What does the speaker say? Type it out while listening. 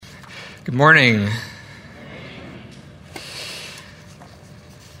Good morning.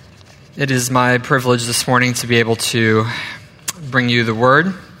 It is my privilege this morning to be able to bring you the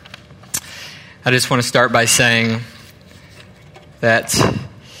Word. I just want to start by saying that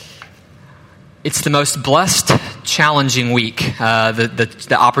it's the most blessed, challenging week.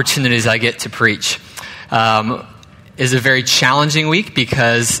 The opportunities I get to preach is a very challenging week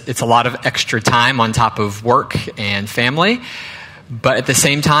because it's a lot of extra time on top of work and family. But at the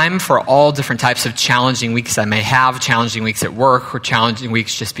same time, for all different types of challenging weeks I may have, challenging weeks at work or challenging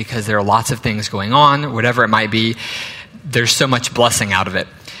weeks just because there are lots of things going on, whatever it might be, there's so much blessing out of it.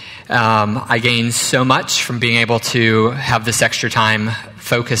 I gain so much from being able to have this extra time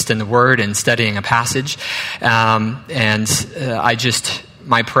focused in the Word and studying a passage. My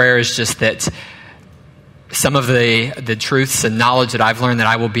prayer is just that some of the truths and knowledge that I've learned that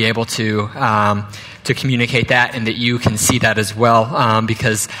I will be able to communicate that, and that you can see that as well,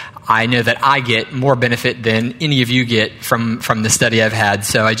 because I know that I get more benefit than any of you get from the study I've had.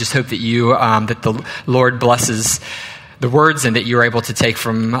 So I just hope that that the Lord blesses the words and that you're able to take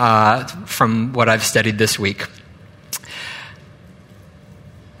from what I've studied this week.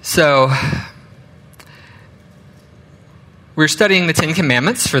 So we're studying the Ten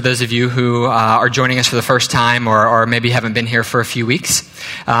Commandments for those of you who are joining us for the first time or maybe haven't been here for a few weeks.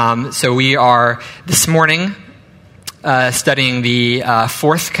 So we are this morning studying the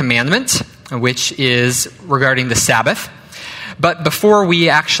fourth commandment, which is regarding the Sabbath. But before we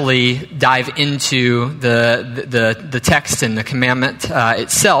actually dive into the text and the commandment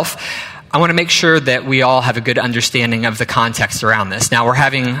itself, I want to make sure that we all have a good understanding of the context around this. Now, we're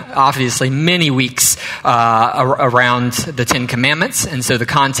having, obviously, many weeks around the Ten Commandments, and so the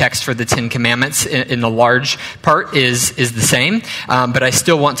context for the Ten Commandments in the large part is the same, but I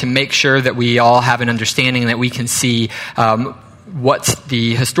still want to make sure that we all have an understanding that we can see what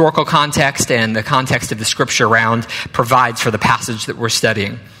the historical context and the context of the Scripture around provides for the passage that we're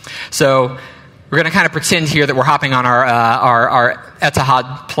studying. So we're going to kind of pretend here that we're hopping on our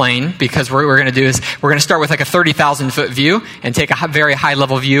Etihad plane, because what we're going to do is we're going to start with like a 30,000 foot view and take a very high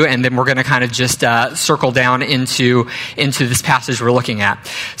level view, and then we're going to kind of just circle down into this passage we're looking at.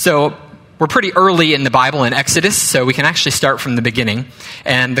 So we're pretty early in the Bible in Exodus, so we can actually start from the beginning.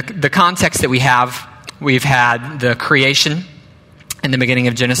 And the context that we've had the creation in the beginning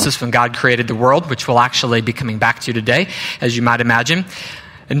of Genesis when God created the world, which we'll actually be coming back to today, as you might imagine.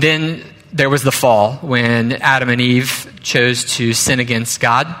 And then there was the fall when Adam and Eve chose to sin against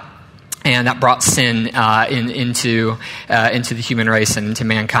God, and that brought sin into the human race and into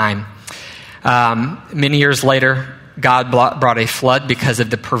mankind. Many years later, God brought a flood because of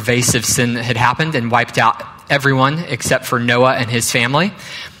the pervasive sin that had happened and wiped out everyone except for Noah and his family.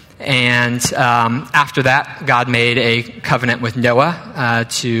 And after that, God made a covenant with Noah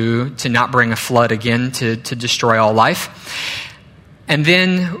to not bring a flood again to destroy all life. And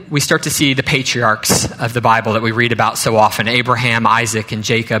then we start to see the patriarchs of the Bible that we read about so often, Abraham, Isaac, and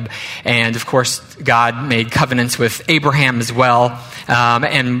Jacob. And of course, God made covenants with Abraham as well.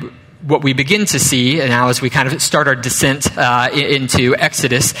 And what we begin to see now as we kind of start our descent into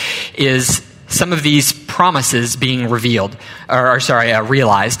Exodus is some of these promises being realized.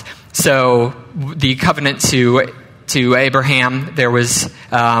 So the covenant to Abraham, there was,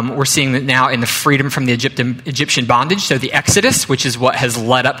 we're seeing that now in the freedom from the Egyptian bondage, so the Exodus, which is what has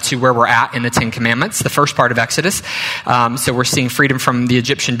led up to where we're at in the Ten Commandments, the first part of Exodus. So we're seeing freedom from the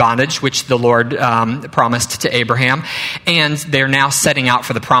Egyptian bondage, which the Lord promised to Abraham. And they're now setting out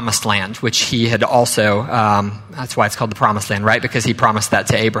for the Promised Land, which he had also, that's why it's called the Promised Land, right? Because he promised that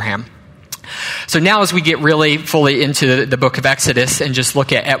to Abraham. So now as we get really fully into the book of Exodus and just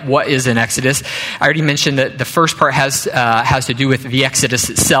look at what is in Exodus, I already mentioned that the first part has to do with the Exodus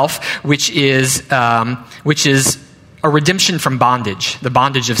itself, which is a redemption from bondage, the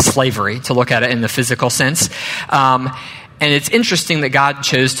bondage of slavery, to look at it in the physical sense. And it's interesting that God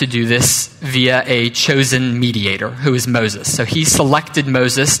chose to do this via a chosen mediator, who is Moses. So he selected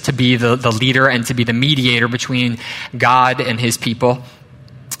Moses to be the leader and to be the mediator between God and his people.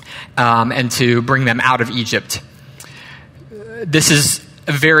 And to bring them out of Egypt. This is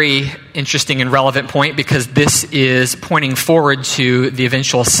a very interesting and relevant point because this is pointing forward to the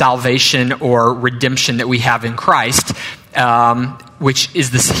eventual salvation or redemption that we have in Christ, which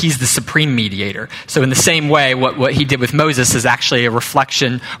is he's the supreme mediator. So in the same way, what he did with Moses is actually a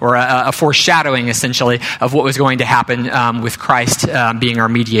reflection or a foreshadowing, essentially, of what was going to happen with Christ being our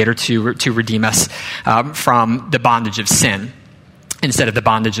mediator to redeem us from the bondage of sin. Instead of the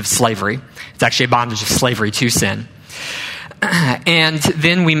bondage of slavery. It's actually a bondage of slavery to sin. And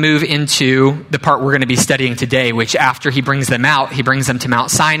then we move into the part we're going to be studying today, which after he brings them out, he brings them to Mount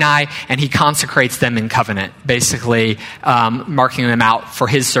Sinai, and he consecrates them in covenant, basically marking them out for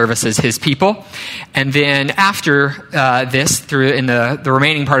his service as his people. And then after this, through in the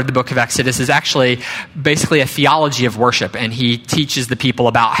remaining part of the book of Exodus, is actually basically a theology of worship, and he teaches the people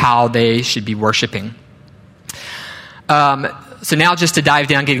about how they should be worshiping. So now just to dive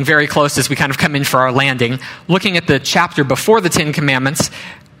down, getting very close as we kind of come in for our landing, looking at the chapter before the Ten Commandments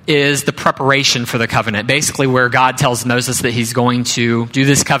is the preparation for the covenant. Basically where God tells Moses that he's going to do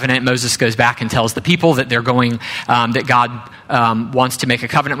this covenant. Moses goes back and tells the people that they're going, that God wants to make a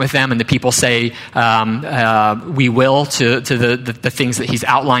covenant with them, and the people say, we will, to the things that he's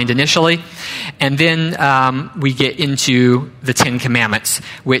outlined initially. And then we get into the Ten Commandments,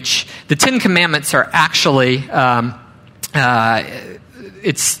 which the Ten Commandments are actually...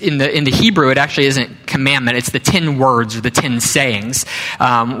 it's in the Hebrew, it actually isn't commandment, it's the 10 words or the 10 sayings,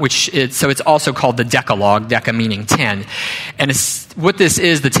 so it's also called the Decalogue, deca meaning 10. And what this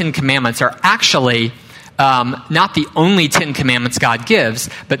is, the 10 commandments are actually not the only 10 commandments God gives,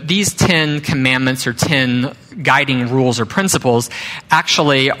 but these 10 commandments or 10 guiding rules or principles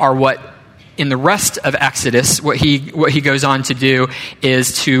actually are what in the rest of Exodus, what he goes on to do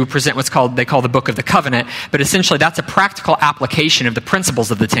is to present they call the Book of the Covenant, but essentially that's a practical application of the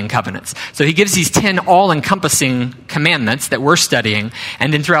principles of the 10 covenants. So he gives these 10 all-encompassing commandments that we're studying,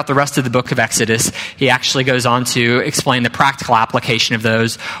 and then throughout the rest of the book of Exodus, he actually goes on to explain the practical application of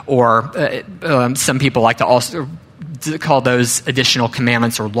those, or some people like to also call those additional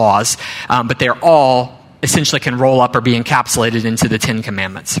commandments or laws, but they're all essentially can roll up or be encapsulated into the 10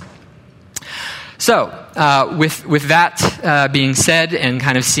 commandments. So, with that being said, and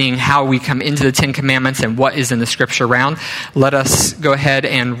kind of seeing how we come into the Ten Commandments and what is in the Scripture round, let us go ahead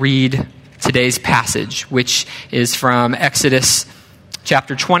and read today's passage, which is from Exodus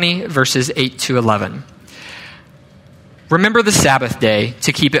chapter 20, verses 8 to 11. Remember the Sabbath day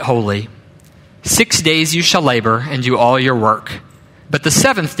to keep it holy. 6 days you shall labor and do all your work, but the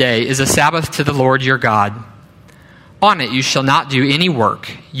seventh day is a Sabbath to the Lord your God. On it you shall not do any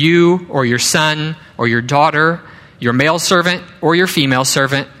work, you or your son or your daughter, your male servant or your female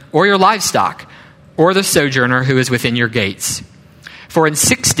servant, or your livestock, or the sojourner who is within your gates. For in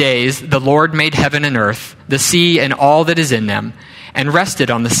 6 days the Lord made heaven and earth, the sea and all that is in them, and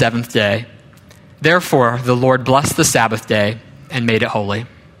rested on the seventh day. Therefore the Lord blessed the Sabbath day and made it holy.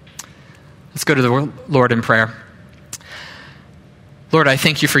 Let's go to the Lord in prayer. Lord, I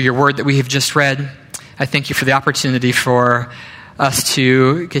thank you for your word that we have just read. I thank you for the opportunity for us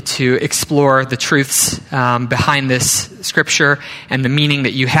to get to explore the truths behind this scripture and the meaning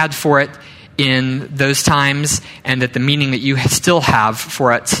that you had for it in those times, and that the meaning that you still have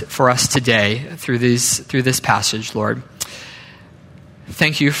for us today through this passage, Lord.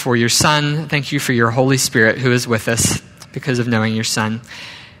 Thank you for your Son. Thank you for your Holy Spirit who is with us because of knowing your Son.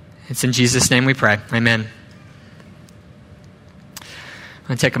 It's in Jesus' name we pray. Amen. I'm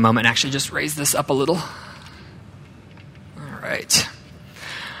going to take a moment and actually just raise this up a little. All right.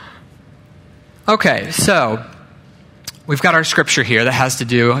 Okay, so we've got our scripture here that has to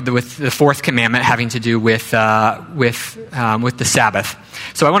do with the fourth commandment having to do with the Sabbath.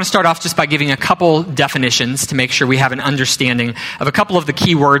 So I want to start off just by giving a couple definitions to make sure we have an understanding of a couple of the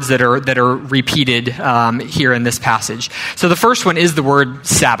key words that are repeated here in this passage. So the first one is the word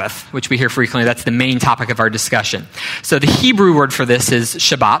Sabbath, which we hear frequently. That's the main topic of our discussion. So the Hebrew word for this is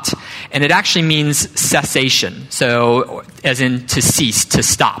Shabbat, and it actually means cessation. So as in to cease, to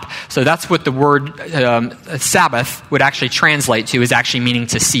stop. So that's what the word Sabbath would actually translate to, is actually meaning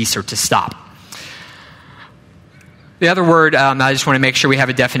to cease or to stop. The other word I just want to make sure we have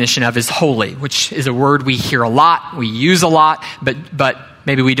a definition of is holy, which is a word we hear a lot, we use a lot, but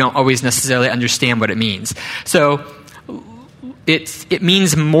maybe we don't always necessarily understand what it means. So it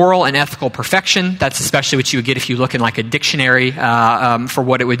means moral and ethical perfection. That's especially what you would get if you look in like a dictionary for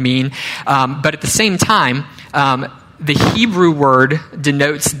what it would mean. But at the same time, the Hebrew word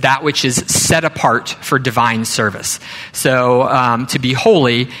denotes that which is set apart for divine service. So to be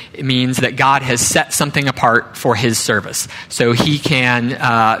holy, it means that God has set something apart for his service. So he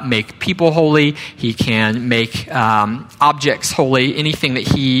can make people holy, he can make objects holy, anything that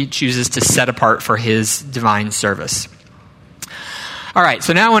he chooses to set apart for his divine service. All right,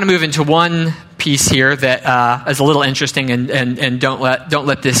 so now I want to move into one piece here that is a little interesting, and don't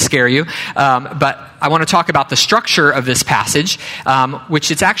let this scare you. But I want to talk about the structure of this passage,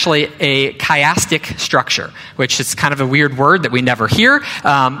 which is actually a chiastic structure, which is kind of a weird word that we never hear.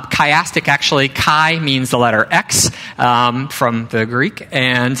 Chiastic, actually, chi means the letter X from the Greek,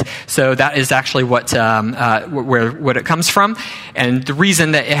 and so that is actually what it comes from. And the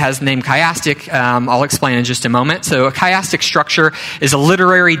reason that it has the name chiastic, I'll explain in just a moment. So a chiastic structure is a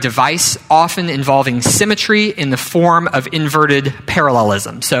literary device often involving symmetry in the form of inverted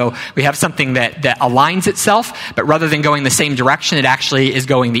parallelism. So we have something that aligns itself, but rather than going the same direction, it actually is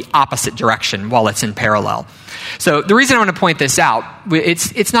going the opposite direction while it's in parallel. So the reason I want to point this out,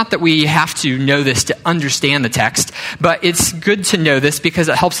 it's not that we have to know this to understand the text, but it's good to know this because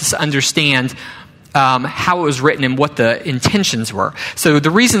it helps us understand how it was written and what the intentions were. So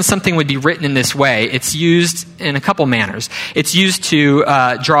the reason something would be written in this way, it's used in a couple manners. It's used to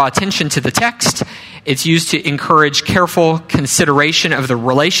draw attention to the text. It's used to encourage careful consideration of the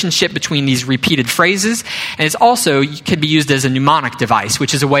relationship between these repeated phrases. And it's also can be used as a mnemonic device,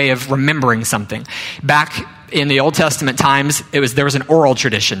 which is a way of remembering something. Back in the Old Testament times, there was an oral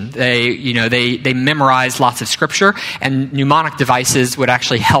tradition. They memorized lots of scripture, and mnemonic devices would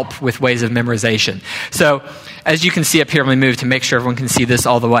actually help with ways of memorization. So, as you can see up here, let me move to make sure everyone can see this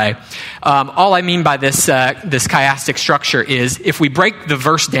all the way. All I mean by this chiastic structure is if we break the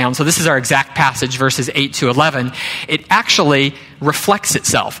verse down, so this is our exact passage, verses 8 to 11, it actually reflects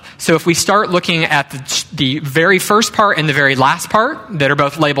itself. So if we start looking at the very first part and the very last part that are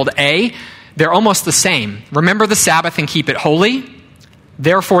both labeled A, they're almost the same. Remember the Sabbath and keep it holy.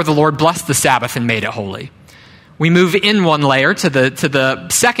 Therefore, the Lord blessed the Sabbath and made it holy. We move in one layer to the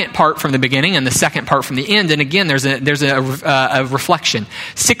second part from the beginning and the second part from the end. And again, there's a reflection.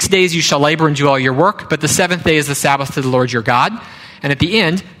 6 days you shall labor and do all your work, but the seventh day is the Sabbath to the Lord your God. And at the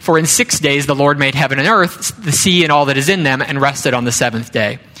end, for in 6 days the Lord made heaven and earth, the sea and all that is in them, and rested on the seventh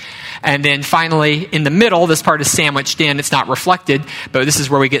day. And then finally, in the middle, this part is sandwiched in. It's not reflected, but this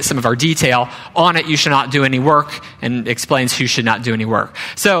is where we get some of our detail. On it, you shall not do any work, and explains who should not do any work.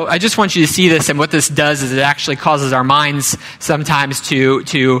 So I just want you to see this, and what this does is it actually causes our minds sometimes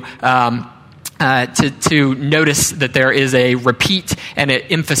to notice that there is a repeat, and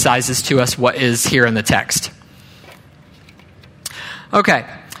it emphasizes to us what is here in the text. Okay,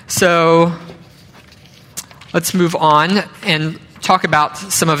 so let's move on and talk about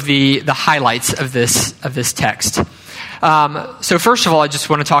some of the highlights of this text. So first of all, I just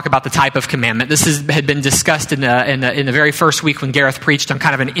want to talk about the type of commandment. This had been discussed in the very first week when Gareth preached on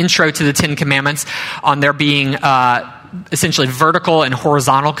kind of an intro to the Ten Commandments, on there being essentially vertical and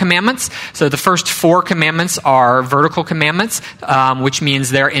horizontal commandments. So the first 4 commandments are vertical commandments, which means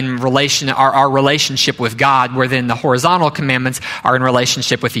they're in relation, our relationship with God, where then the horizontal commandments are in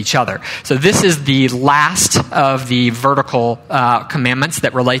relationship with each other. So this is the last of the vertical commandments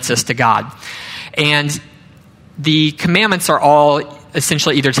that relates us to God. And the commandments are all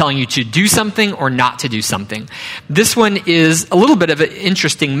essentially either telling you to do something or not to do something. This one is a little bit of an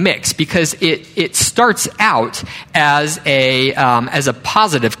interesting mix because it starts out as a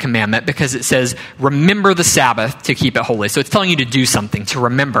positive commandment because it says, remember the Sabbath to keep it holy. So it's telling you to do something, to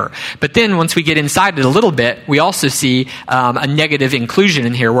remember. But then once we get inside it a little bit, we also see a negative inclusion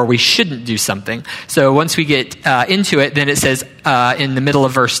in here where we shouldn't do something. So once we get into it, then it says in the middle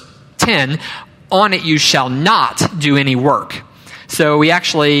of verse 10, on it you shall not do any work. So we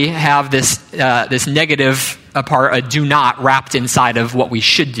actually have this negative part, a do not, wrapped inside of what we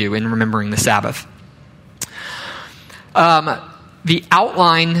should do in remembering the Sabbath. The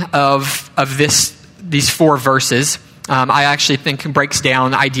outline of these 4 verses, I actually think breaks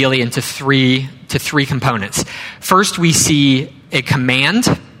down ideally into three components. First, we see a command.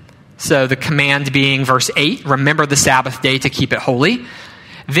 So the command being verse 8, remember the Sabbath day to keep it holy.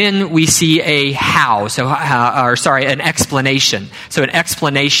 Then we see a how, an explanation. So an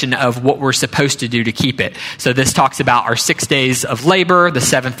explanation of what we're supposed to do to keep it. So this talks about our 6 days of labor, the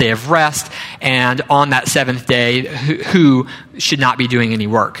seventh day of rest, and on that seventh day, who should not be doing any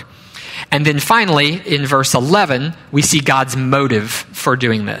work. And then finally, in verse 11, we see God's motive for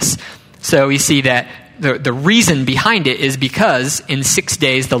doing this. So we see that the reason behind it is because in 6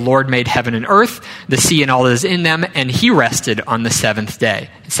 days the Lord made heaven and earth, the sea and all that is in them, and he rested on the seventh day.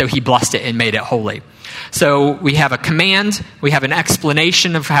 So he blessed it and made it holy. So we have a command, we have an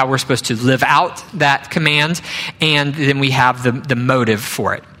explanation of how we're supposed to live out that command, and then we have the motive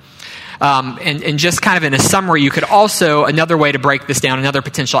for it. And just kind of in a summary, you could also, another way to break this down, another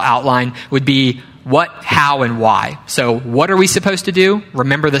potential outline would be what, how, and why. So what are we supposed to do?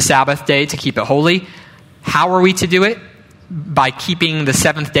 Remember the Sabbath day to keep it holy. How are we to do it? By keeping the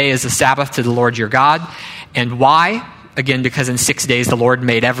seventh day as a Sabbath to the Lord your God. And why? Again, because in 6 days the Lord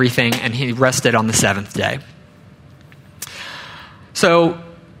made everything, and he rested on the seventh day. So,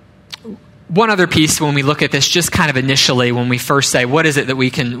 one other piece when we look at this, just kind of initially, when we first say, what is it that we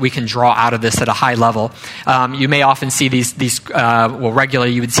can draw out of this at a high level? You may often see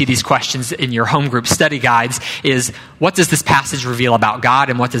regularly you would see these questions in your home group study guides, is what does this passage reveal about God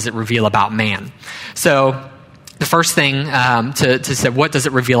and what does it reveal about man? So, the first thing to say, what does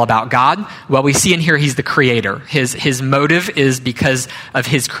it reveal about God? Well, we see in here he's the creator. His motive is because of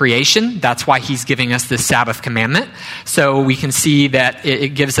his creation. That's why he's giving us this Sabbath commandment. So we can see that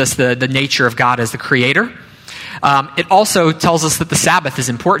it gives us the nature of God as the creator. It also tells us that the Sabbath is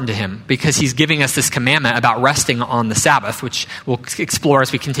important to him because he's giving us this commandment about resting on the Sabbath, which we'll explore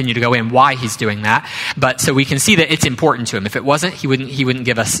as we continue to go in why he's doing that. But so we can see that it's important to him. If it wasn't, he wouldn't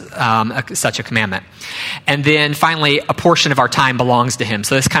give us such a commandment. And then finally, a portion of our time belongs to him.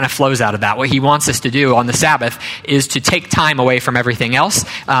 So this kind of flows out of that. What he wants us to do on the Sabbath is to take time away from everything else,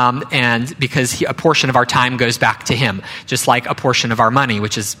 and because a portion of our time goes back to him, just like a portion of our money,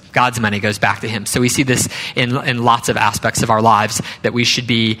 which is God's money, goes back to him. So we see this in lots of aspects of our lives that we should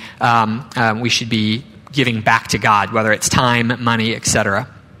be giving back to God, whether it's time, money,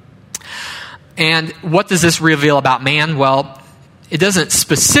 etc. And what does this reveal about man? Well, it doesn't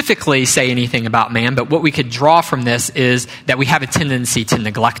specifically say anything about man, but what we could draw from this is that we have a tendency to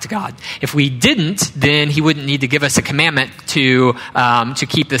neglect God. If we didn't, then he wouldn't need to give us a commandment to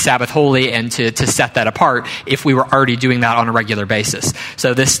keep the Sabbath holy and to set that apart if we were already doing that on a regular basis.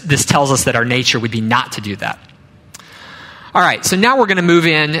 So this tells us that our nature would be not to do that. All right, so now we're going to move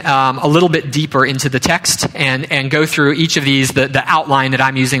in a little bit deeper into the text and go through each of these, the outline that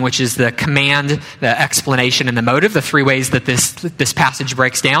I'm using, which is the command, the explanation, and the motive, the three ways that this passage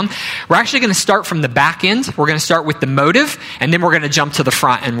breaks down. We're actually going to start from the back end. We're going to start with the motive, and then we're going to jump to the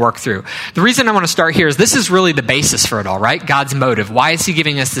front and work through. The reason I want to start here is this is really the basis for it all, right? God's motive. Why is he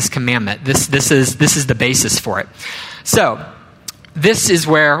giving us this commandment? This is the basis for it. So, this is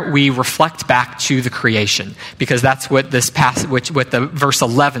where we reflect back to the creation, because that's what this passage, what the verse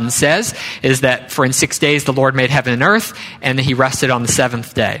 11 says, is that for in 6 days the Lord made heaven and earth, and then he rested on the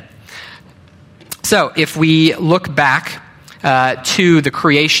seventh day. So if we look back to the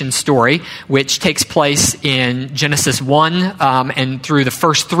creation story, which takes place in Genesis 1 and through the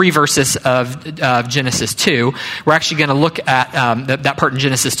first 3 verses of Genesis 2. We're actually going to look at that part in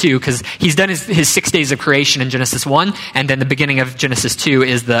Genesis 2 because he's done his 6 days of creation in Genesis 1, and then the beginning of Genesis 2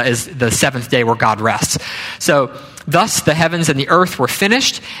 is the seventh day where God rests. So, thus the heavens and the earth were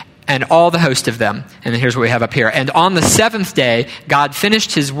finished, and all the host of them. And here's what we have up here. And on the seventh day, God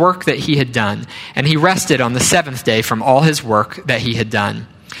finished his work that he had done, and he rested on the seventh day from all his work that he had done.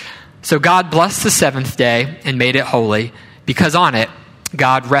 So God blessed the seventh day and made it holy, because on it,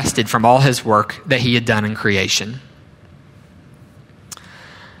 God rested from all his work that he had done in creation.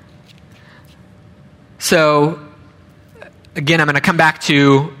 So, again, I'm going to come back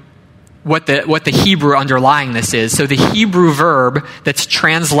to what the Hebrew underlying this is. So the Hebrew verb that's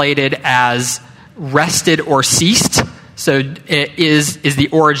translated as rested or ceased, so it is the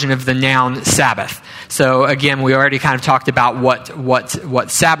origin of the noun Sabbath. So again, we already kind of talked about what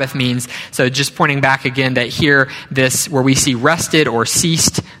Sabbath means. So just pointing back again that here, this where we see rested or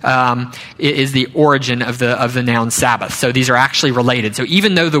ceased is the origin of the noun Sabbath. So these are actually related. So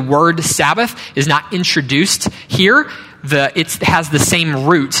even though the word Sabbath is not introduced here, it has the same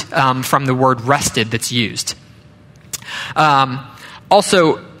root from the word rested that's used.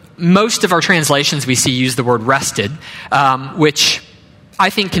 Also, most of our translations we see use the word rested, which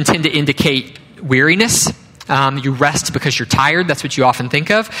I think can tend to indicate weariness. You rest because you're tired. That's what you often think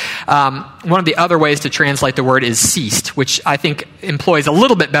of. One of the other ways to translate the word is ceased, which I think employs a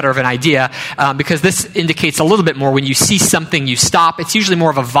little bit better of an idea because this indicates a little bit more when you cease something, you stop. It's usually more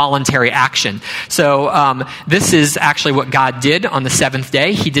of a voluntary action. So this is actually what God did on the seventh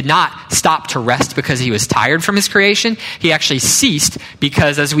day. He did not stop to rest because he was tired from his creation. He actually ceased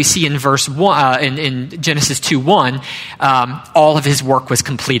because, as we see in verse 1, in Genesis 2:1, all of his work was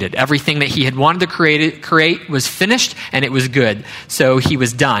completed. Everything that he had wanted to create was finished, and it was good. So he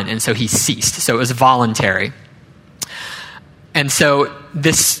was done, and so he ceased. So it was voluntary. And so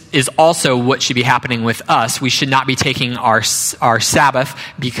this is also what should be happening with us. We should not be taking our Sabbath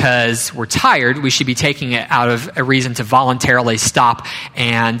because we're tired. We should be taking it out of a reason to voluntarily stop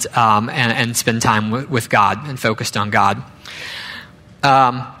and spend time with God and focused on God.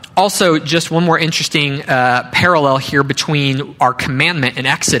 Also, just one more interesting parallel here between our commandment in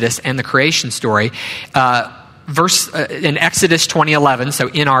Exodus and the creation story. In Exodus 20:11, so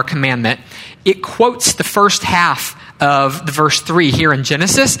in our commandment, it quotes the first half of the verse 3 here in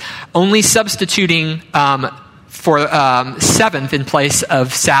Genesis, only substituting seventh in place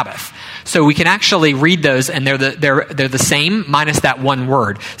of Sabbath. So we can actually read those, and they're the same minus that one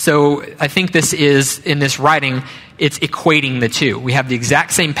word. So I think this is, in this writing, it's equating the two. We have the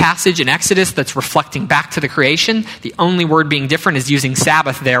exact same passage in Exodus that's reflecting back to the creation. The only word being different is using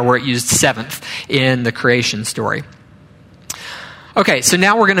Sabbath there where it used seventh in the creation story. Okay, so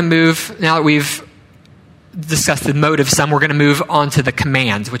now we're going to move, now that we've discussed the motive some, we're going to move on to the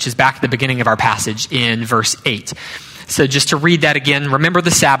commands, which is back at the beginning of our passage in verse 8. So just to read that again, remember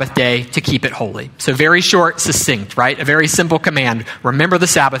the Sabbath day to keep it holy. So very short, succinct, right? A very simple command. Remember the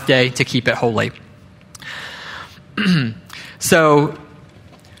Sabbath day to keep it holy. So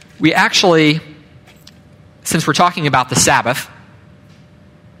we actually, since we're talking about the Sabbath,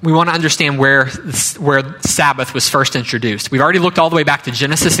 we want to understand where Sabbath was first introduced. We've already looked all the way back to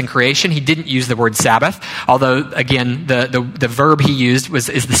Genesis and creation. He didn't use the word Sabbath, although, again, the verb he used is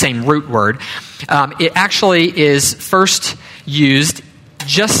the same root word. It actually is first used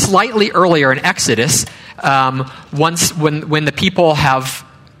just slightly earlier in Exodus, once when the people have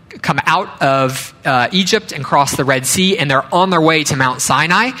come out of Egypt and cross the Red Sea, and they're on their way to Mount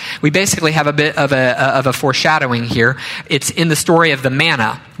Sinai. We basically have a bit of a foreshadowing here. It's in the story of the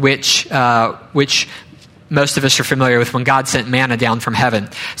manna, which most of us are familiar with, when God sent manna down from heaven.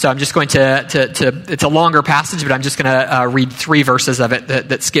 So I'm just going to it's a longer passage, but I'm just going to read 3 verses of it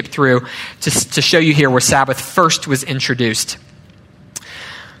that skip through to show you here where Sabbath first was introduced.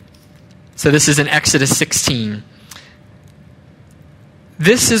 So this is in Exodus 16.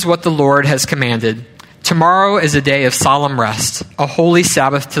 This is what the Lord has commanded. Tomorrow is a day of solemn rest, a holy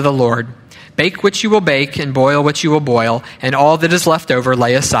Sabbath to the Lord. Bake what you will bake and boil what you will boil, and all that is left over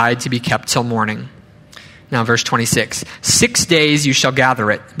lay aside to be kept till morning. Now verse 26. 6 days you shall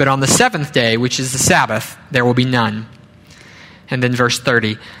gather it, but on the 7th day, which is the Sabbath, there will be none. And then verse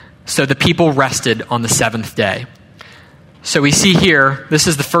 30. So the people rested on the 7th day. So we see here, this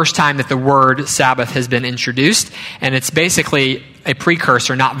is the first time that the word Sabbath has been introduced, and it's basically a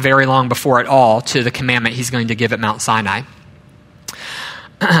precursor, not very long before at all, to the commandment he's going to give at Mount Sinai.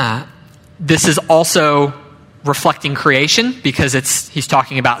 This is also reflecting creation, because he's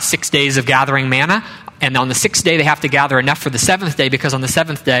talking about 6 days of gathering manna, and on the 6th day they have to gather enough for the 7th day, because on the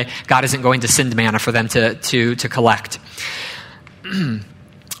 7th day God isn't going to send manna for them to collect.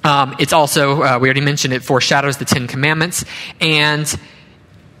 It's also, we already mentioned, it foreshadows the 10 Commandments, and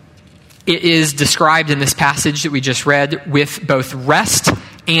it is described in this passage that we just read with both rest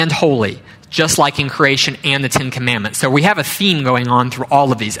and holy, just like in creation and the 10 Commandments. So we have a theme going on through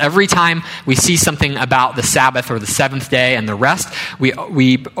all of these. Every time we see something about the Sabbath or the 7th day and the rest, we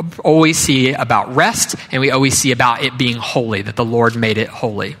always see about rest, and we always see about it being holy, that the Lord made it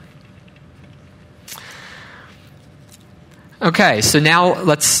holy. Okay, so now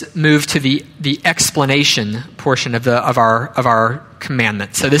let's move to the explanation portion of our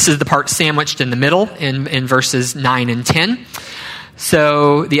commandment. So this is the part sandwiched in the middle in verses 9 and 10.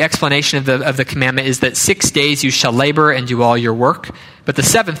 So the explanation of the commandment is that 6 days you shall labor and do all your work, but the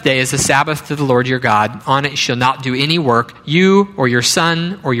 7th day is a Sabbath to the Lord your God. On it you shall not do any work, you or your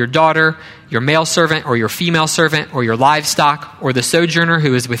son or your daughter, your male servant or your female servant, or your livestock, or the sojourner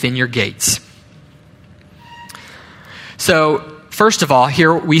who is within your gates. So, first of all,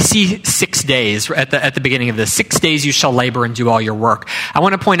 here we see 6 days at the beginning of this. 6 days you shall labor and do all your work. I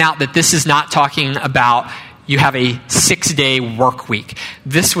want to point out that this is not talking about you have a 6-day work week.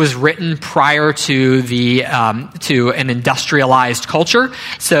 This was written prior to to an industrialized culture,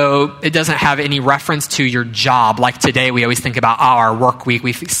 so it doesn't have any reference to your job. Like today, we always think about our work week.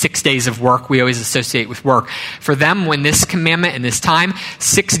 6 days of work we always associate with work. For them, when this commandment in this time,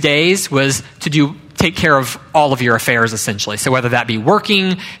 6 days was to take care of all of your affairs, essentially. So whether that be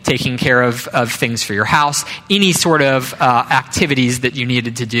working, taking care of things for your house, any sort of activities that you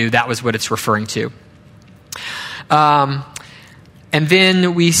needed to do, that was what it's referring to. And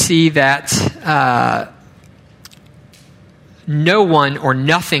then we see that no one or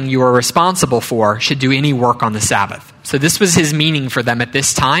nothing you are responsible for should do any work on the Sabbath. So this was his meaning for them at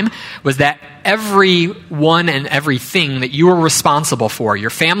this time, was that everyone and everything that you were responsible for, your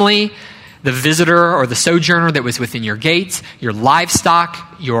family, the visitor or the sojourner that was within your gates, your livestock,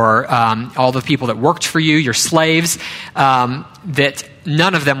 your all the people that worked for you, your slaves, that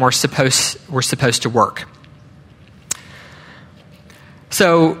none of them were supposed to work.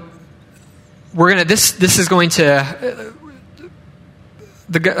 So this is going to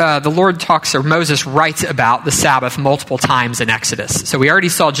the Lord talks, or Moses writes about the Sabbath multiple times in Exodus. So we already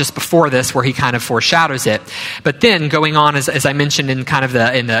saw just before this where he kind of foreshadows it. But then going on, as I mentioned in kind of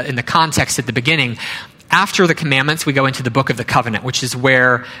in the context at the beginning, after the commandments, we go into the book of the covenant, which is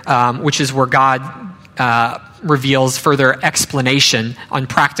where God reveals further explanation on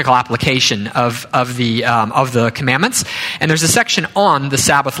practical application of the commandments. And there's a section on the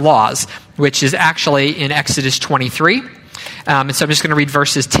Sabbath laws, which is actually in Exodus 23. And so I'm just going to read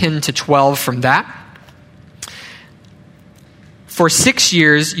verses 10 to 12 from that. For 6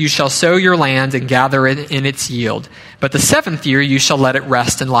 years you shall sow your land and gather it in its yield. But the 7th year you shall let it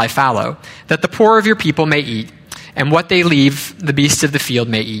rest and lie fallow, that the poor of your people may eat, and what they leave the beasts of the field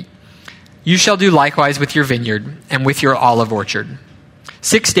may eat. You shall do likewise with your vineyard and with your olive orchard.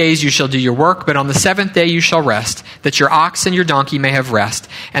 6 days you shall do your work, but on the 7th day you shall rest, that your ox and your donkey may have rest,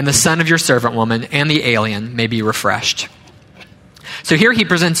 and the son of your servant woman and the alien may be refreshed. So here he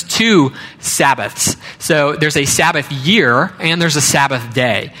presents 2 Sabbaths. So there's a Sabbath year and there's a Sabbath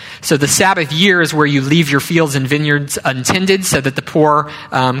day. So the Sabbath year is where you leave your fields and vineyards untended so that the poor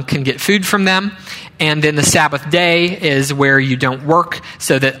can get food from them. And then the Sabbath day is where you don't work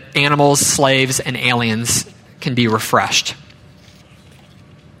so that animals, slaves, and aliens can be refreshed.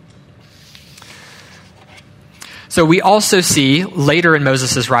 So we also see later in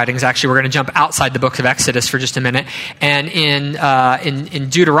Moses' writings, actually we're going to jump outside the book of Exodus for just a minute, and in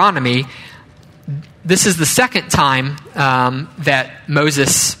Deuteronomy, this is the second time that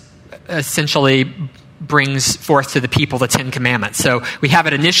Moses essentially brings forth to the people the Ten Commandments. So we have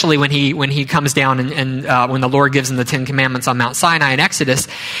it initially when he comes down and when the Lord gives him the Ten Commandments on Mount Sinai in Exodus,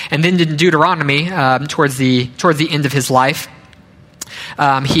 and then in Deuteronomy, towards the end of his life,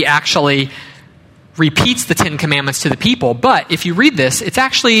 he actually repeats the Ten Commandments to the people. But if you read this, it's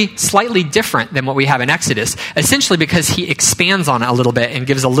actually slightly different than what we have in Exodus, essentially because he expands on it a little bit and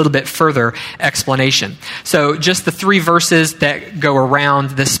gives a little bit further explanation. So just the 3 verses that go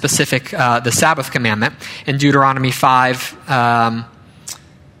around this specific, the Sabbath commandment in Deuteronomy 5,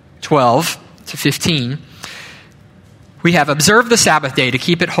 12 to 15, we have observed the Sabbath day to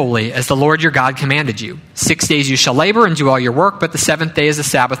keep it holy as the Lord your God commanded you. 6 days you shall labor and do all your work, but the 7th day is the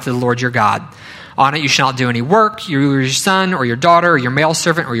Sabbath to the Lord your God. On it you shall not do any work, you or your son or your daughter or your male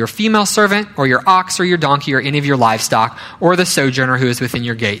servant or your female servant or your ox or your donkey or any of your livestock or the sojourner who is within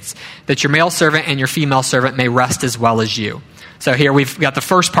your gates, that your male servant and your female servant may rest as well as you. So here we've got the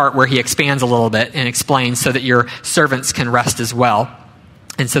first part where he expands a little bit and explains so that your servants can rest as well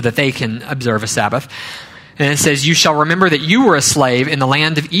and so that they can observe a Sabbath. And it says, you shall remember that you were a slave in the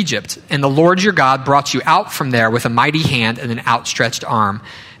land of Egypt, and the Lord your God brought you out from there with a mighty hand and an outstretched arm.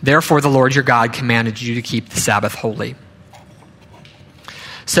 Therefore the Lord your God commanded you to keep the Sabbath holy.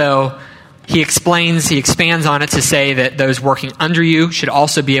 So he expands on it to say that those working under you should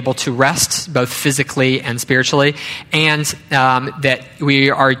also be able to rest, both physically and spiritually, and that we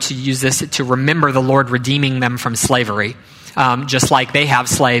are to use this to remember the Lord redeeming them from slavery. Just like they have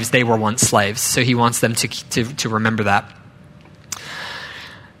slaves, they were once slaves. So he wants them to remember that.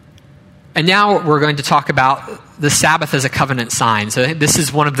 And now we're going to talk about the Sabbath as a covenant sign. So this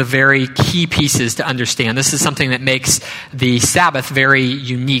is one of the very key pieces to understand. This is something that makes the Sabbath very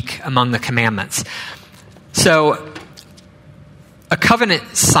unique among the commandments. So a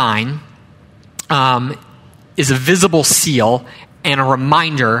covenant sign is a visible seal and a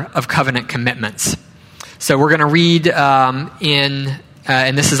reminder of covenant commitments. So we're going to read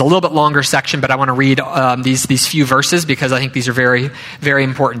and this is a little bit longer section, but I want to read these few verses because I think these are very, very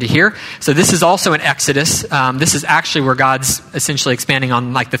important to hear. So this is also in Exodus. This is actually where God's essentially expanding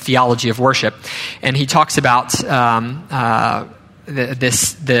on like the theology of worship, and he talks about the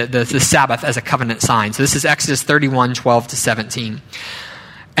Sabbath as a covenant sign. So this is Exodus 31, 12 to 17.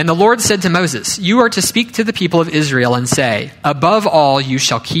 And the Lord said to Moses, you are to speak to the people of Israel and say, above all you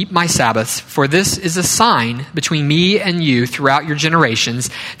shall keep my Sabbaths, for this is a sign between me and you throughout your generations,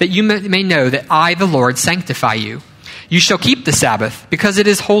 that you may know that I, the Lord, sanctify you. You shall keep the Sabbath, because it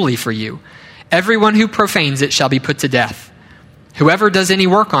is holy for you. Everyone who profanes it shall be put to death. Whoever does any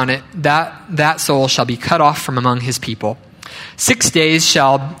work on it, that soul shall be cut off from among his people. 6 days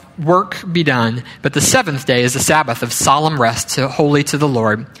shall work be done, but the 7th day is a Sabbath of solemn rest, holy to the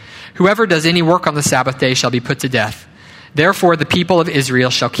Lord. Whoever does any work on the Sabbath day shall be put to death. Therefore the people of Israel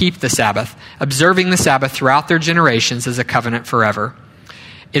shall keep the Sabbath, observing the Sabbath throughout their generations as a covenant forever.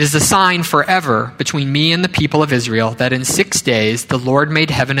 It is a sign forever between me and the people of Israel that in 6 days the Lord made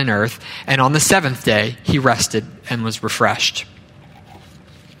heaven and earth, and on the 7th day he rested and was refreshed.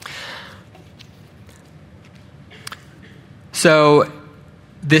 So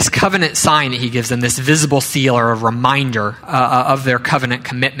this covenant sign that he gives them, this visible seal or a reminder of their covenant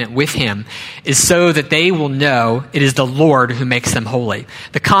commitment with him, is so that they will know it is the Lord who makes them holy.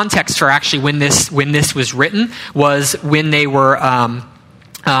 The context for actually when this was written was when they were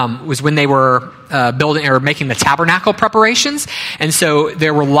was when they were building or making the tabernacle preparations. And so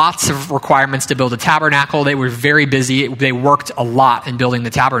there were lots of requirements to build a tabernacle. They were very busy. They worked a lot in building the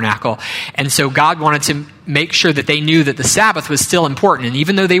tabernacle. And so God wanted to make sure that they knew that the Sabbath was still important. And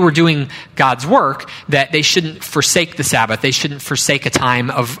even though they were doing God's work, that they shouldn't forsake the Sabbath. They shouldn't forsake a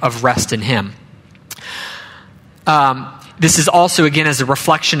time of rest in Him. This is also, again, as a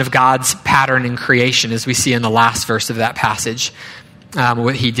reflection of God's pattern in creation, as we see in the last verse of that passage.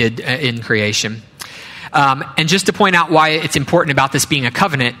 What He did in creation. And just to point out why it's important about this being a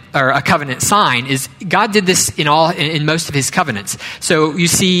covenant or a covenant sign is God did this in most of His covenants. So you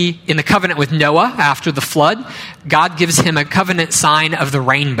see in the covenant with Noah after the flood, God gives him a covenant sign of the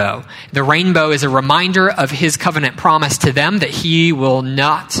rainbow. The rainbow is a reminder of His covenant promise to them that He will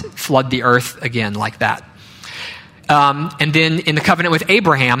not flood the earth again like that. And then in the covenant with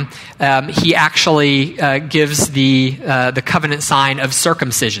Abraham, He actually gives the covenant sign of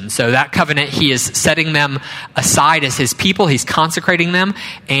circumcision. So that covenant, He is setting them aside as His people. He's consecrating them.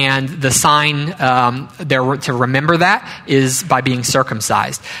 And the sign to remember that is by being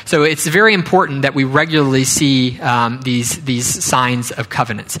circumcised. So it's very important that we regularly see these signs of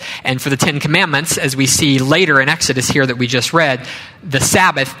covenants. And for the Ten Commandments, as we see later in Exodus here that we just read, the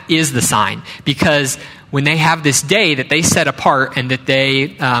Sabbath is the sign. Because when they have this day that they set apart and that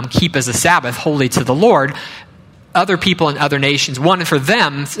they keep as a Sabbath holy to the Lord, other people in other nations, one, for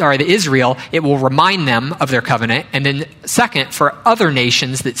them, the Israel, it will remind them of their covenant. And then second, for other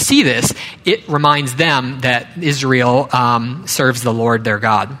nations that see this, it reminds them that Israel serves the Lord their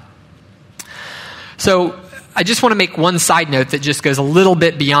God. So I just want to make one side note that just goes a little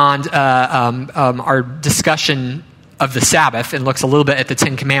bit beyond our discussion of the Sabbath and looks a little bit at the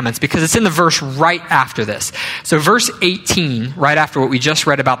Ten Commandments, because it's in the verse right after this. So verse 18, right after what we just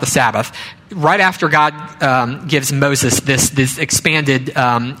read about the Sabbath, right after God gives Moses this expanded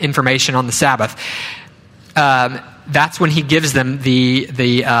information on the Sabbath, that's when He gives them the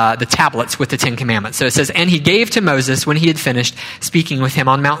tablets with the Ten Commandments. So it says, "And He gave to Moses, when he had finished speaking with him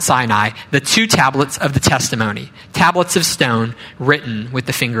on Mount Sinai, the 2 tablets of the testimony, tablets of stone written with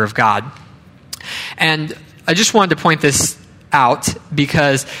the finger of God." And I just wanted to point this out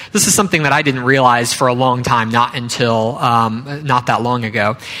because this is something that I didn't realize for a long time, not until not that long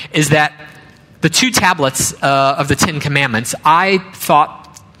ago, is that the 2 tablets of the Ten Commandments, I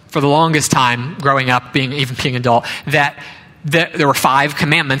thought for the longest time growing up, being an adult, that there were 5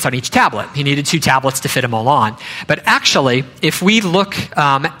 commandments on each tablet. He needed 2 tablets to fit them all on. But actually, if we look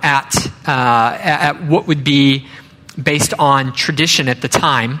at what would be based on tradition at the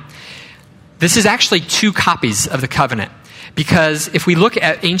time, this is actually 2 copies of the covenant, because if we look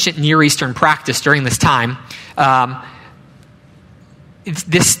at ancient Near Eastern practice during this time,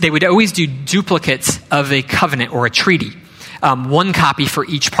 they would always do duplicates of a covenant or a treaty, 1 copy for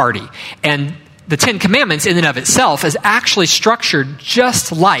each party. And the Ten Commandments in and of itself is actually structured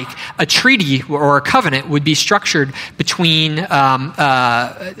just like a treaty or a covenant would be structured between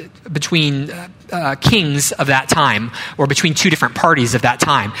kings of that time, or between 2 different parties of that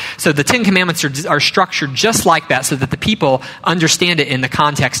time. So the Ten Commandments are structured just like that, so that the people understand it in the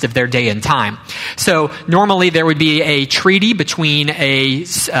context of their day and time. So normally there would be a treaty between a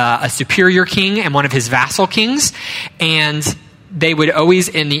superior king and one of his vassal kings, and they would always,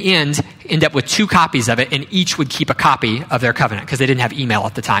 in the end up with 2 copies of it, and each would keep a copy of their covenant, because they didn't have email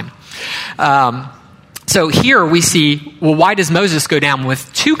at the time. So here we see, well, why does Moses go down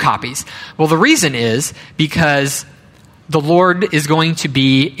with 2 copies? Well, the reason is because the Lord is going to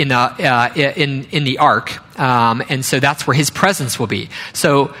be in the ark, and so that's where His presence will be.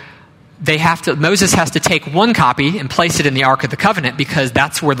 So Moses has to take 1 copy and place it in the Ark of the Covenant, because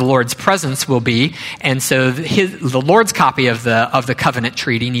that's where the Lord's presence will be. And so the Lord's copy of the covenant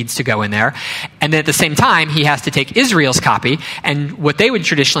treaty needs to go in there. And then at the same time, he has to take Israel's copy. And what they would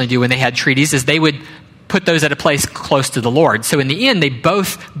traditionally do when they had treaties is they would put those at a place close to the Lord. So in the end, they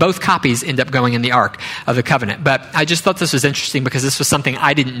both copies end up going in the Ark of the Covenant. But I just thought this was interesting, because this was something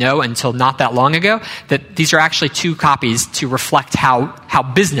I didn't know until not that long ago, that these are actually 2 copies to reflect how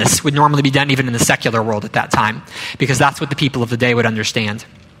business would normally be done even in the secular world at that time, because that's what the people of the day would understand.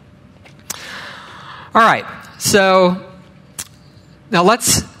 All right, so now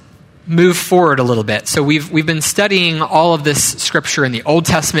let's move forward a little bit. So we've been studying all of this scripture in the Old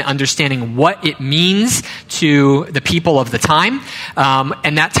Testament, understanding what it means to the people of the time.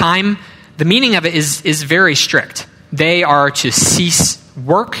 And that time, the meaning of it is very strict. They are to cease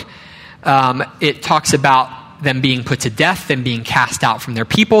work. It talks about them being put to death, them being cast out from their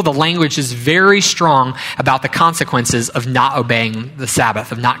people. The language is very strong about the consequences of not obeying the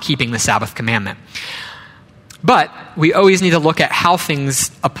Sabbath, of not keeping the Sabbath commandment. But we always need to look at how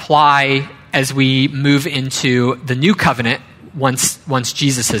things apply as we move into the new covenant once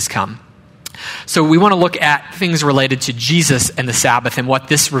Jesus has come. So we want to look at things related to Jesus and the Sabbath and what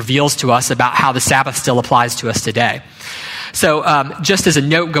this reveals to us about how the Sabbath still applies to us today. So just as a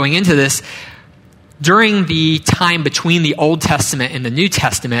note going into this, during the time between the Old Testament and the New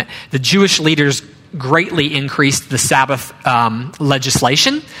Testament, the Jewish leaders greatly increased the Sabbath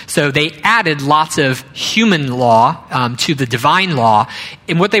legislation. So they added lots of human law to the divine law.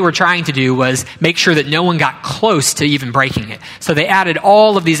 And what they were trying to do was make sure that no one got close to even breaking it. So they added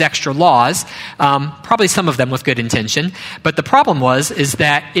all of these extra laws, probably some of them with good intention. But the problem is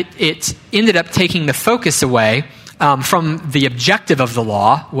that it ended up taking the focus away from the objective of the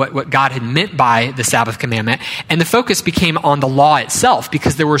law, what God had meant by the Sabbath commandment, and the focus became on the law itself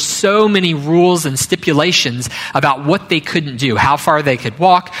because there were so many rules and stipulations about what they couldn't do, how far they could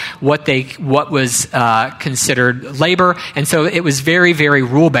walk, what was considered labor, and so it was very, very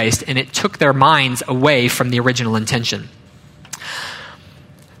rule-based, and it took their minds away from the original intention.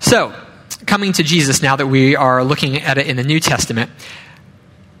 So, coming to Jesus now that we are looking at it in the New Testament,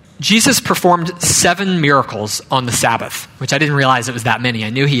 Jesus performed 7 miracles on the Sabbath, which I didn't realize it was that many. I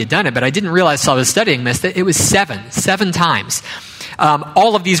knew he had done it, but I didn't realize until I was studying this that it was 7 times.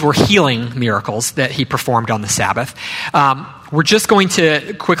 All of these were healing miracles that he performed on the Sabbath. We're just going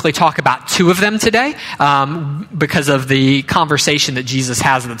to quickly talk about 2 of them today because of the conversation that Jesus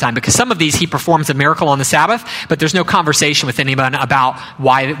has at the time. Because some of these he performs a miracle on the Sabbath, but there's no conversation with anyone about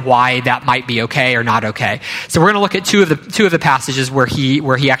why that might be okay or not okay. So we're going to look at two of the passages where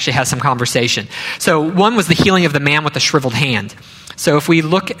he actually has some conversation. So one was the healing of the man with the shriveled hand. So if we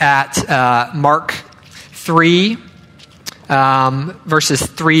look at Mark 3, verses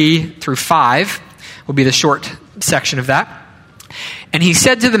 3 through 5, will be the short section of that. And he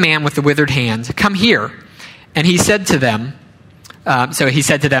said to the man with the withered hand, "Come here." And he said to them, so he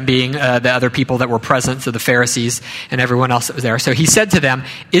said to them being the other people that were present, so the Pharisees and everyone else that was there. So he said to them,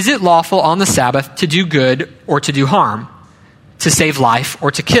 "Is it lawful on the Sabbath to do good or to do harm, to save life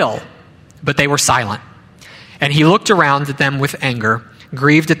or to kill?" But they were silent. And he looked around at them with anger,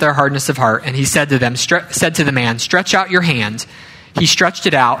 grieved at their hardness of heart, and he said to the man, "Stretch out your hand." He stretched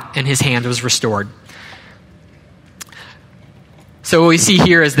it out, and his hand was restored. So what we see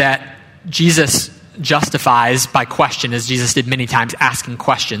here is that Jesus justifies by question, as Jesus did many times, asking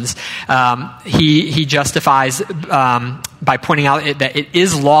questions. He justifies by pointing out that it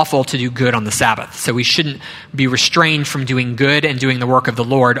is lawful to do good on the Sabbath. So we shouldn't be restrained from doing good and doing the work of the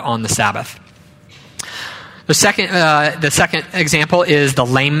Lord on the Sabbath. The second example is the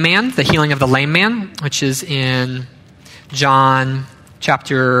lame man, the healing of the lame man, which is in John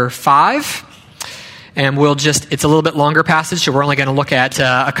chapter 5. And it's a little bit longer passage, so we're only going to look at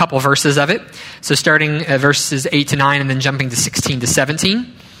a couple verses of it. So starting at verses 8 to 9 and then jumping to 16 to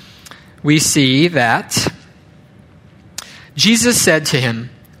 17, we see that Jesus said to him,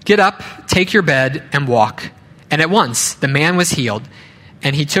 "Get up, take your bed, and walk." And at once the man was healed,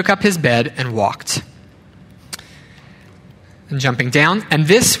 and he took up his bed and walked. And jumping down, and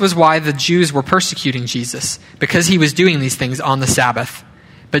this was why the Jews were persecuting Jesus, because he was doing these things on the Sabbath.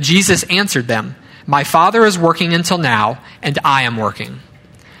 But Jesus answered them, "My Father is working until now, and I am working."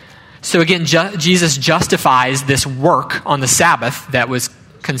 So again, Jesus justifies this work on the Sabbath that was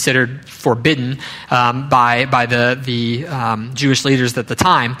considered forbidden by the Jewish leaders at the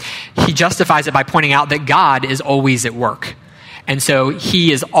time. He justifies it by pointing out that God is always at work. And so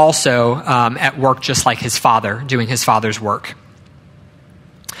he is also at work just like his Father, doing his Father's work.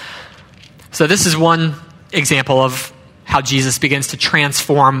 So this is one example of how Jesus begins to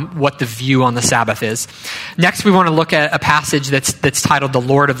transform what the view on the Sabbath is. Next, we want to look at a passage that's titled "The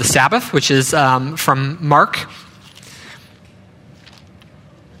Lord of the Sabbath," which is from Mark.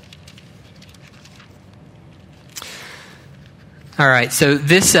 All right, so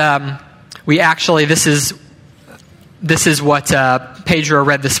this is what Pedro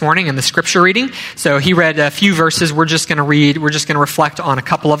read this morning in the scripture reading. So he read a few verses. We're just going to reflect on a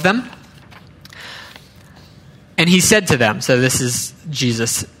couple of them. And he said to them, so this is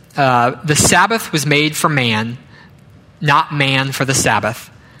Jesus, "The Sabbath was made for man, not man for the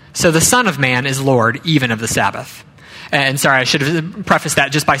Sabbath. So the Son of Man is Lord even of the Sabbath." And sorry, I should have prefaced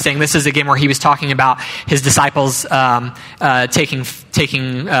that just by saying this is again where he was talking about his disciples taking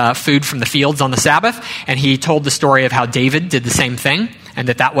food from the fields on the Sabbath. And he told the story of how David did the same thing, and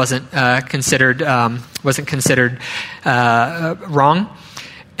that wasn't considered wrong.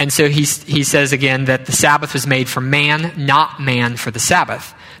 And so he says again that the Sabbath was made for man, not man for the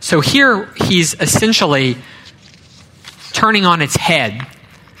Sabbath. So here he's essentially turning on its head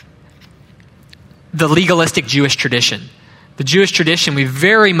the legalistic Jewish tradition. The Jewish tradition would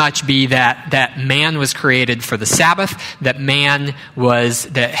very much be that man was created for the Sabbath, that man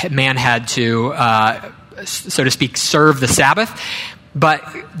had to, so to speak, serve the Sabbath. But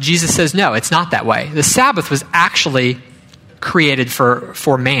Jesus says, no, it's not that way. The Sabbath was actually created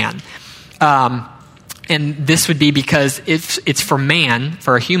for man. And this would be because it's for man,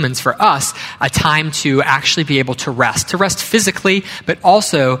 for humans, for us, a time to actually be able to rest physically, but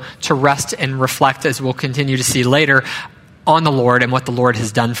also to rest and reflect, as we'll continue to see later, on the Lord and what the Lord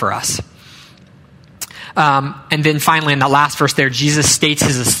has done for us. And then finally, in that last verse there, Jesus states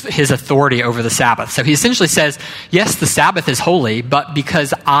his authority over the Sabbath. So he essentially says, yes, the Sabbath is holy, but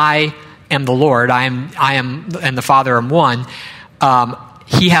because I am the Lord, I am, and the Father are one,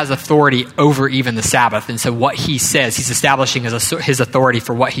 he has authority over even the Sabbath. And so what he says, he's establishing his authority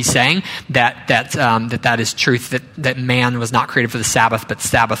for what he's saying, that is truth, that man was not created for the Sabbath, but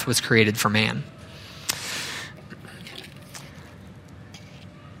Sabbath was created for man.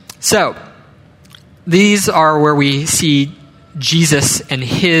 So, these are where we see Jesus and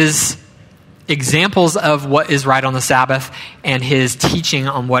his examples of what is right on the Sabbath and his teaching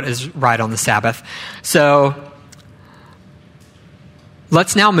on what is right on the Sabbath. So,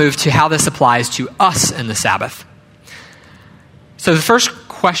 let's now move to how this applies to us in the Sabbath. So, the first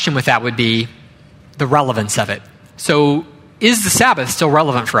question with that would be the relevance of it. So, is the Sabbath still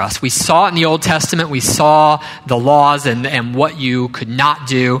relevant for us? We saw it in the Old Testament. We saw the laws and what you could not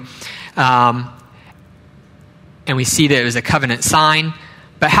do. And we see that it was a covenant sign.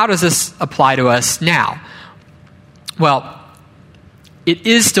 But how does this apply to us now? Well, it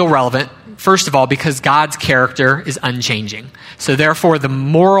is still relevant, first of all, because God's character is unchanging. So therefore, the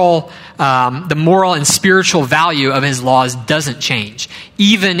moral and spiritual value of his laws doesn't change.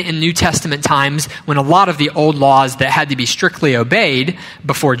 Even in New Testament times, when a lot of the old laws that had to be strictly obeyed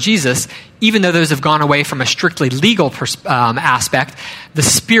before Jesus, even though those have gone away from a strictly legal aspect, the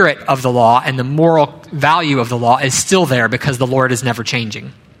spirit of the law and the moral value of the law is still there because the Lord is never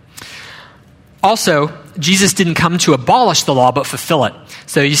changing. Also, Jesus didn't come to abolish the law, but fulfill it.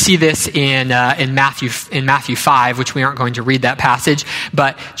 So you see this in Matthew 5, which we aren't going to read that passage.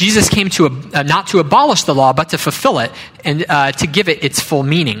 But Jesus came to not to abolish the law, but to fulfill it and to give it its full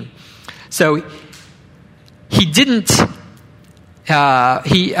meaning. So he didn't.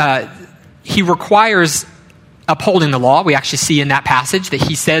 He requires upholding the law. We actually see in that passage that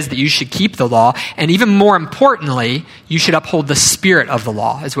he says that you should keep the law, and even more importantly, you should uphold the spirit of the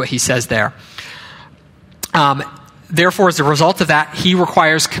law, is what he says there. Therefore, as a result of that, he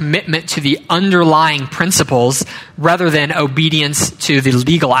requires commitment to the underlying principles rather than obedience to the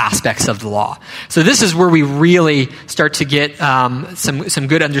legal aspects of the law. So this is where we really start to get some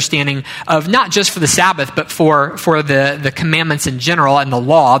good understanding of not just for the Sabbath, but for the commandments in general and the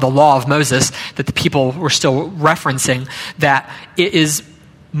law of Moses that the people were still referencing, that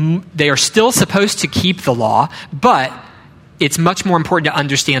they are still supposed to keep the law, but it's much more important to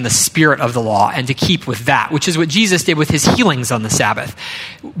understand the spirit of the law and to keep with that, which is what Jesus did with his healings on the Sabbath.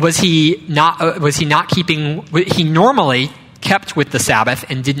 Was he not keeping? He normally kept with the Sabbath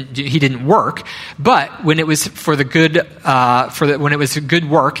and he didn't work, but when it was for the good, when it was a good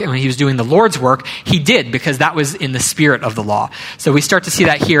work and when he was doing the Lord's work, he did, because that was in the spirit of the law. So we start to see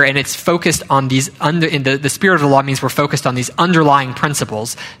that here, and it's focused on these the spirit of the law means we're focused on these underlying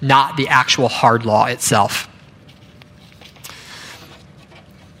principles, not the actual hard law itself.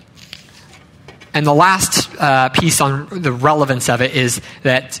 And the last piece on the relevance of it is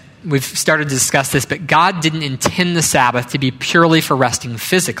that we've started to discuss this, but God didn't intend the Sabbath to be purely for resting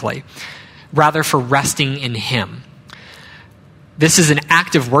physically, rather for resting in him. This is an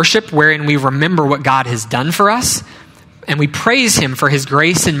act of worship wherein we remember what God has done for us, and we praise him for his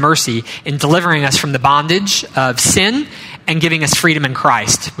grace and mercy in delivering us from the bondage of sin and giving us freedom in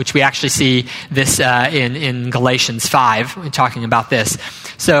Christ, which we actually see this in Galatians 5, talking about this.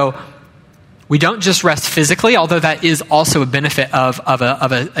 So we don't just rest physically, although that is also a benefit of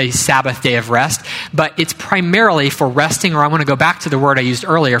a Sabbath day of rest, but it's primarily for resting, or I want to go back to the word I used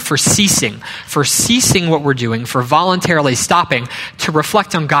earlier, for ceasing what we're doing, for voluntarily stopping to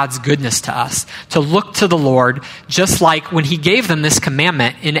reflect on God's goodness to us, to look to the Lord, just like when he gave them this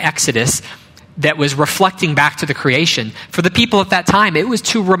commandment in Exodus that was reflecting back to the creation. For the people at that time, it was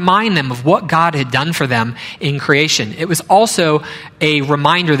to remind them of what God had done for them in creation. It was also a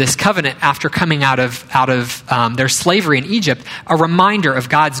reminder, this covenant after coming out of their slavery in Egypt, a reminder of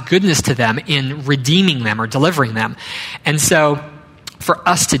God's goodness to them in redeeming them or delivering them. And so for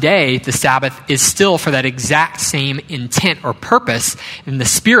us today, the Sabbath is still for that exact same intent or purpose, in the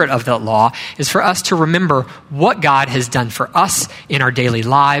spirit of that law, is for us to remember what God has done for us in our daily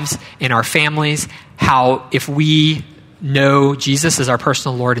lives, in our families, how if we know Jesus as our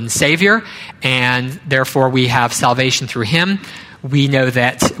personal Lord and Savior, and therefore we have salvation through him, we know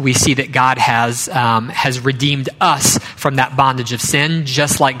that we see that God has redeemed us from that bondage of sin,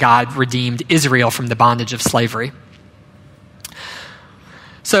 just like God redeemed Israel from the bondage of slavery.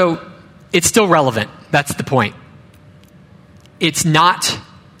 So it's still relevant. That's the point. It's not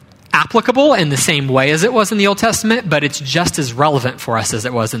applicable in the same way as it was in the Old Testament, but it's just as relevant for us as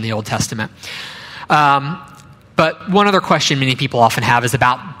it was in the Old Testament. But one other question many people often have is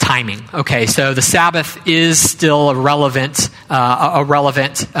about timing. Okay, so the Sabbath is still a relevant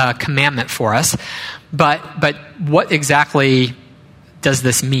commandment for us, but what exactly does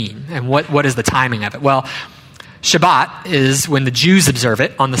this mean, and what is the timing of it? Well, Shabbat is when the Jews observe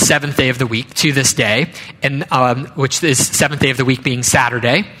it on the seventh day of the week to this day, and which is seventh day of the week being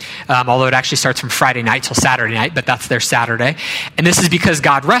Saturday, although it actually starts from Friday night till Saturday night, but that's their Saturday. And this is because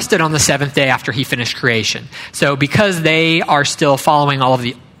God rested on the seventh day after he finished creation. So because they are still following all of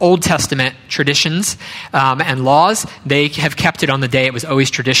the Old Testament traditions and laws, they have kept it on the day it was always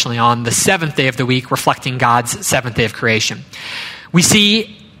traditionally on, the seventh day of the week, reflecting God's seventh day of creation. We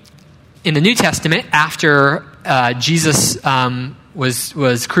see in the New Testament, after Jesus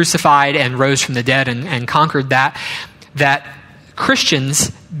was crucified and rose from the dead and conquered that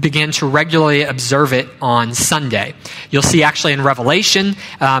Christians begin to regularly observe it on Sunday. You'll see actually in Revelation,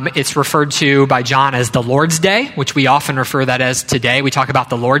 it's referred to by John as the Lord's Day, which we often refer that as today. We talk about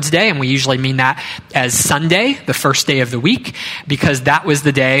the Lord's Day, and we usually mean that as Sunday, the first day of the week, because that was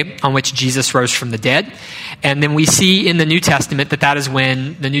the day on which Jesus rose from the dead. And then we see in the New Testament that is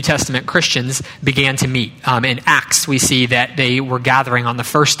when the New Testament Christians began to meet. In Acts, we see that they were gathering on the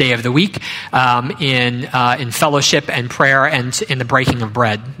first day of the week in fellowship and prayer and in the breaking of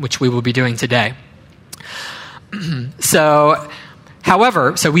bread, which we will be doing today. So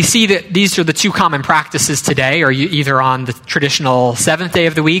we see that these are the two common practices today, or either on the traditional seventh day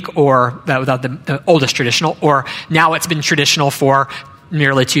of the week, or the oldest traditional, or now it's been traditional for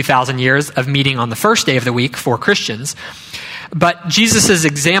nearly 2,000 years of meeting on the first day of the week for Christians. But Jesus'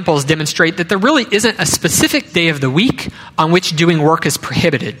 examples demonstrate that there really isn't a specific day of the week on which doing work is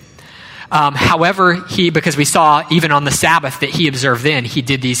prohibited. However, because we saw even on the Sabbath that he observed then, he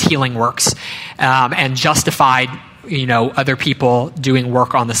did these healing works and justified, other people doing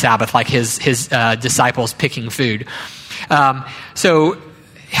work on the Sabbath, like his disciples picking food.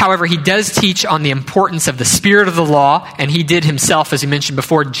 However, he does teach on the importance of the spirit of the law, and he did himself, as we mentioned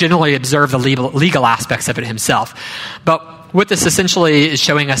before, generally observe the legal aspects of it himself. But what this essentially is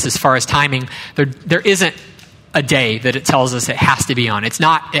showing us as far as timing, there isn't a day that it tells us it has to be on. It's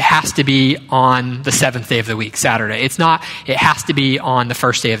not, it has to be on the seventh day of the week, Saturday. It's not, it has to be on the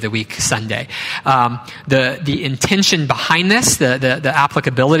first day of the week, Sunday. The intention behind this, the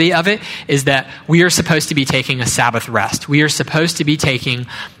applicability of it, is that we are supposed to be taking a Sabbath rest. We are supposed to be taking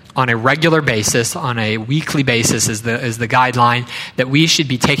on a regular basis, on a weekly basis is the guideline, that we should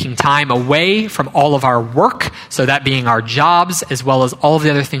be taking time away from all of our work, so that being our jobs as well as all of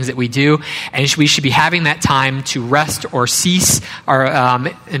the other things that we do, and we should be having that time to rest or cease,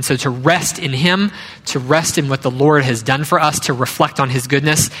 and so to rest in him, to rest in what the Lord has done for us, to reflect on his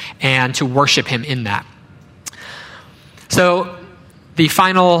goodness, and to worship him in that. So the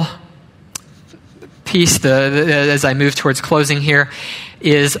final piece, as I move towards closing here,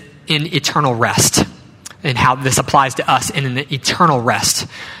 is in eternal rest, and how this applies to us in an eternal rest.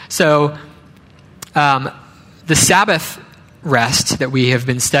 So the Sabbath rest that we have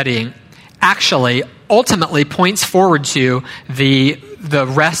been studying actually ultimately points forward to the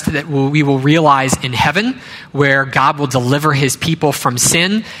rest that we will realize in heaven, where God will deliver his people from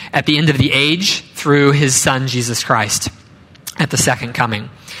sin at the end of the age through his Son, Jesus Christ, at the second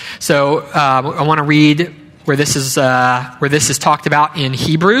coming. So I want to read where this is talked about in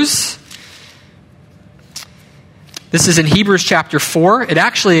Hebrews. This is in Hebrews chapter 4. It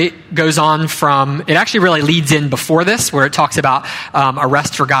actually really leads in before this, where it talks about a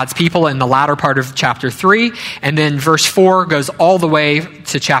rest for God's people in the latter part of chapter 3. And then verse 4 goes all the way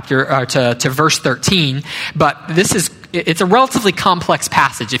to to verse 13. But it's a relatively complex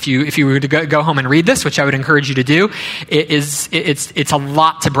passage. If you were to go home and read this, which I would encourage you to do, it's a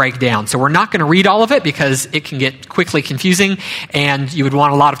lot to break down. So we're not going to read all of it because it can get quickly confusing, and you would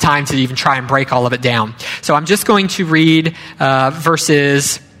want a lot of time to even try and break all of it down. So I'm just going to read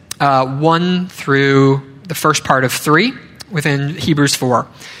verses 1 through the first part of 3 within Hebrews 4.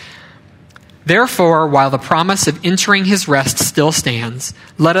 Therefore, while the promise of entering his rest still stands,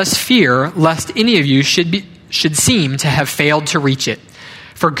 let us fear lest any of you should seem to have failed to reach it.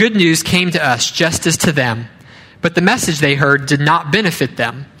 For good news came to us just as to them, but the message they heard did not benefit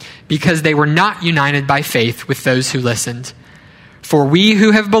them, because they were not united by faith with those who listened. For we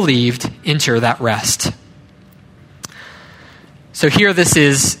who have believed enter that rest. So here this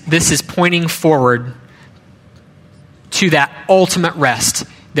is pointing forward to that ultimate rest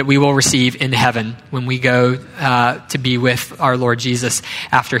that we will receive in heaven when we go to be with our Lord Jesus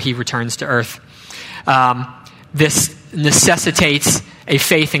after he returns to earth. This necessitates a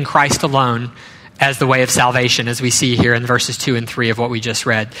faith in Christ alone as the way of salvation, as we see here in verses 2 and 3 of what we just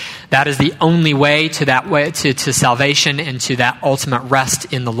read. That is the only way to that way to salvation and to that ultimate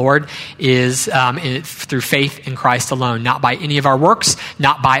rest in the Lord is through faith in Christ alone, not by any of our works,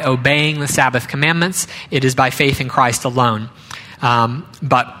 not by obeying the Sabbath commandments. It is by faith in Christ alone.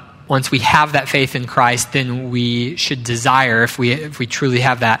 But once we have that faith in Christ, then we should desire, if we truly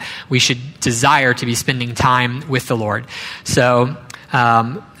have that, we should desire to be spending time with the Lord. So,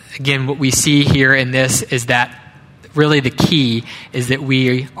 again, what we see here in this is that really the key is that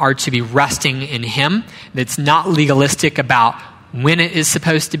we are to be resting in him. It's not legalistic about when it is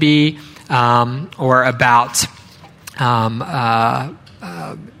supposed to be or about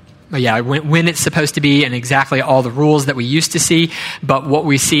when it's supposed to be and exactly all the rules that we used to see. But what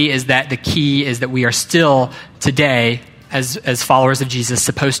we see is that the key is that we are still today, as followers of Jesus,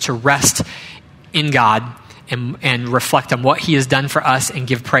 supposed to rest in God and reflect on what he has done for us and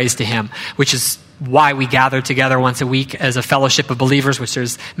give praise to him, which is why we gather together once a week as a fellowship of believers, which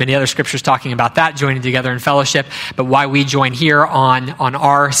there's many other scriptures talking about that, joining together in fellowship, but why we join here on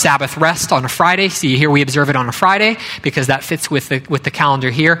our Sabbath rest on a Friday. See, here we observe it on a Friday because that fits with the calendar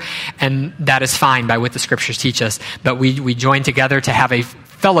here, and that is fine by what the scriptures teach us. But we join together to have a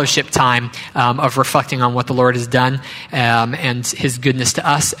fellowship time of reflecting on what the Lord has done and his goodness to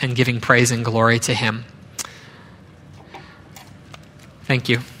us and giving praise and glory to him. Thank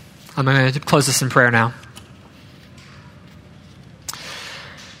you. I'm going to close this in prayer now.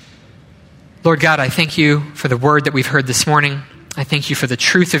 Lord God, I thank you for the word that we've heard this morning. I thank you for the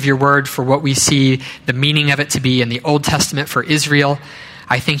truth of your word, for what we see the meaning of it to be in the Old Testament for Israel.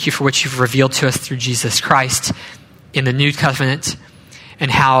 I thank you for what you've revealed to us through Jesus Christ in the New Covenant and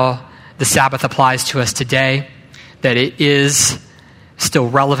how the Sabbath applies to us today, that it is still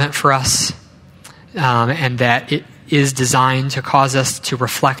relevant for us and that it is designed to cause us to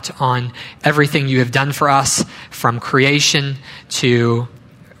reflect on everything you have done for us, from creation to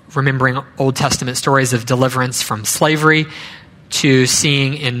remembering Old Testament stories of deliverance from slavery, to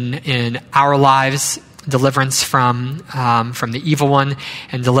seeing in our lives deliverance from the evil one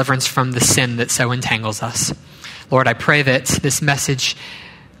and deliverance from the sin that so entangles us. Lord, I pray that this message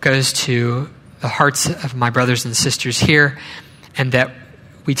goes to the hearts of my brothers and sisters here, and that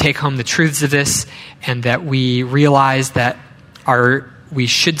we take home the truths of this, and that we realize that we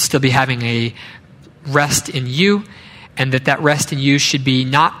should still be having a rest in you, and that rest in you should be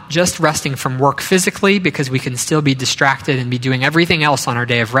not just resting from work physically, because we can still be distracted and be doing everything else on our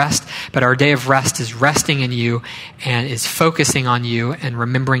day of rest, but our day of rest is resting in you and is focusing on you and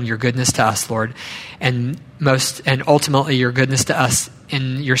remembering your goodness to us, Lord, and ultimately your goodness to us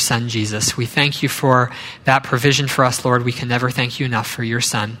in your Son, Jesus. We thank you for that provision for us, Lord. We can never thank you enough for your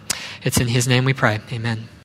Son. It's in his name we pray. Amen.